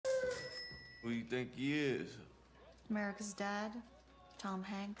Who you think he is? America's Dad, Tom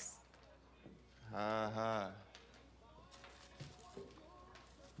Hanks. Ha ha.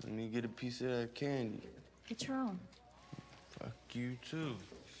 Let me get a piece of that candy. Get your own. Fuck you, too.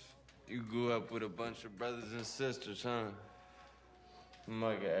 You grew up with a bunch of brothers and sisters, huh? I'm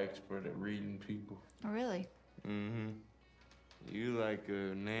like an expert at reading people. Oh, really? Mm-hmm. You like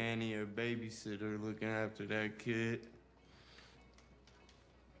a nanny or babysitter looking after that kid.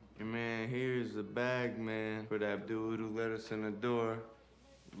 Your man here is the bag man for that dude who let us in the door.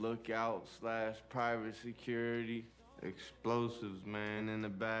 Lookout/private security. Explosives man in the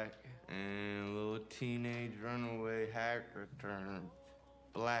back. And a little teenage runaway hacker turned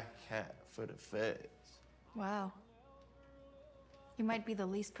black hat for the feds. Wow. You might be the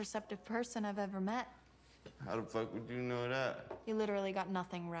least perceptive person I've ever met. How the fuck would you know that? You literally got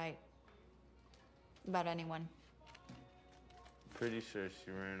nothing right. About anyone. Pretty sure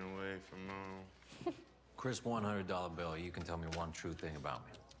she ran away from home. Crisp $100 bill. You can tell me one true thing about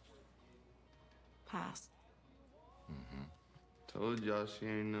me. Pass. Mm-hmm. Told y'all she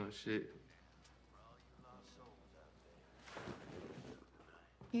ain't no shit.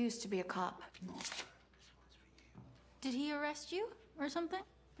 You used to be a cop. Did he arrest you or something?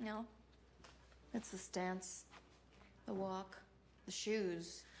 No. It's the stance, the walk, the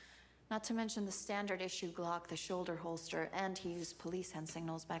shoes. Not to mention the standard issue Glock, the shoulder holster, and he used police hand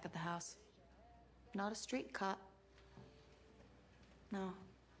signals back at the house. Not a street cop. No.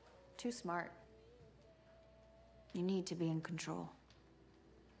 Too smart. You need to be in control.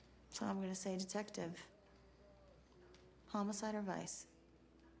 So I'm gonna say detective. Homicide or vice.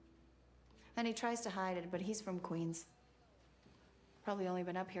 And he tries to hide it, but he's from Queens. Probably only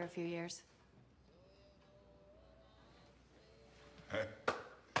been up here a few years. Hey,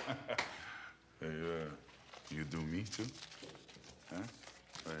 you do me too? Huh?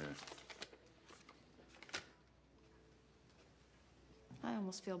 Oh, yeah. I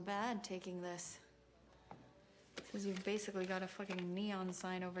almost feel bad taking this. Because you've basically got a fucking neon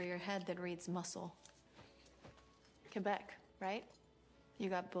sign over your head that reads muscle. Quebec, right? You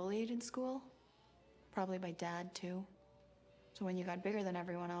got bullied in school? Probably by Dad, too. So when you got bigger than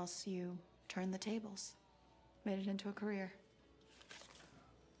everyone else, you turned the tables. Made it into a career.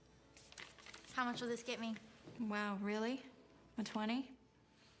 How much will this get me? Wow, really? A 20?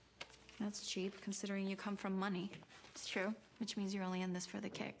 That's cheap, considering you come from money. It's true. Which means you're only in this for the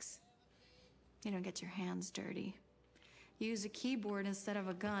kicks. You don't get your hands dirty. You use a keyboard instead of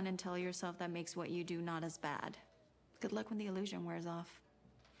a gun and tell yourself that makes what you do not as bad. Good luck when the illusion wears off.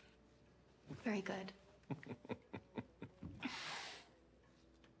 Very good.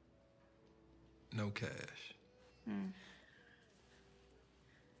 No cash.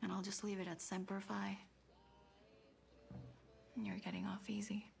 And I'll just leave it at Semper Fi. And you're getting off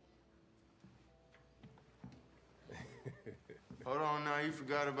easy. Hold on now, you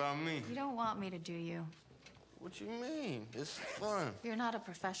forgot about me. You don't want me to do you. What you mean? It's fun. You're not a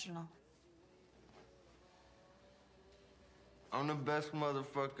professional. I'm the best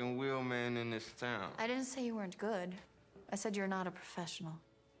motherfucking wheelman in this town. I didn't say you weren't good. I said you're not a professional.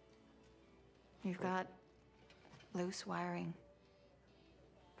 You've got loose wiring.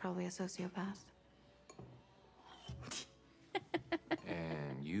 Probably a sociopath.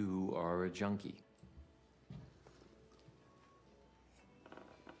 And you are a junkie.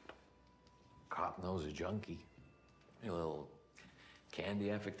 Cop knows a junkie. A little candy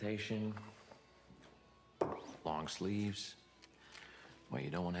affectation, long sleeves. Why, you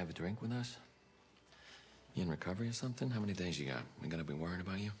don't want to have a drink with us? You in recovery or something? How many days you got? We gonna be worried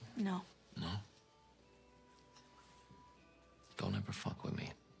about you? No. No? Don't ever fuck with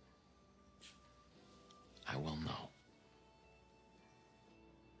me. I will know.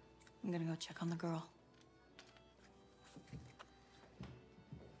 I'm gonna go check on the girl.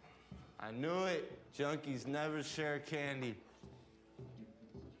 I knew it. Junkies never share candy.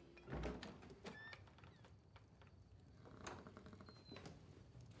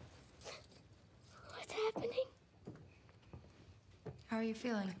 What's happening? How are you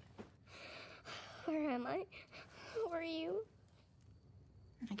feeling? Where am I? Who are you?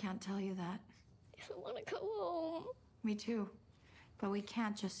 I can't tell you that. I want to go home. Me too. But we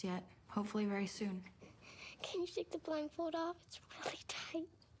can't just yet. Hopefully very soon. Can you take the blindfold off? It's really tight.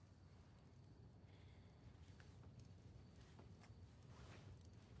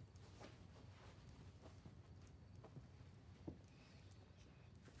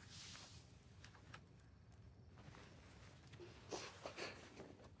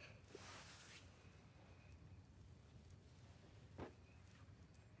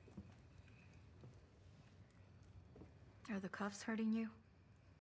 Are the cuffs hurting you?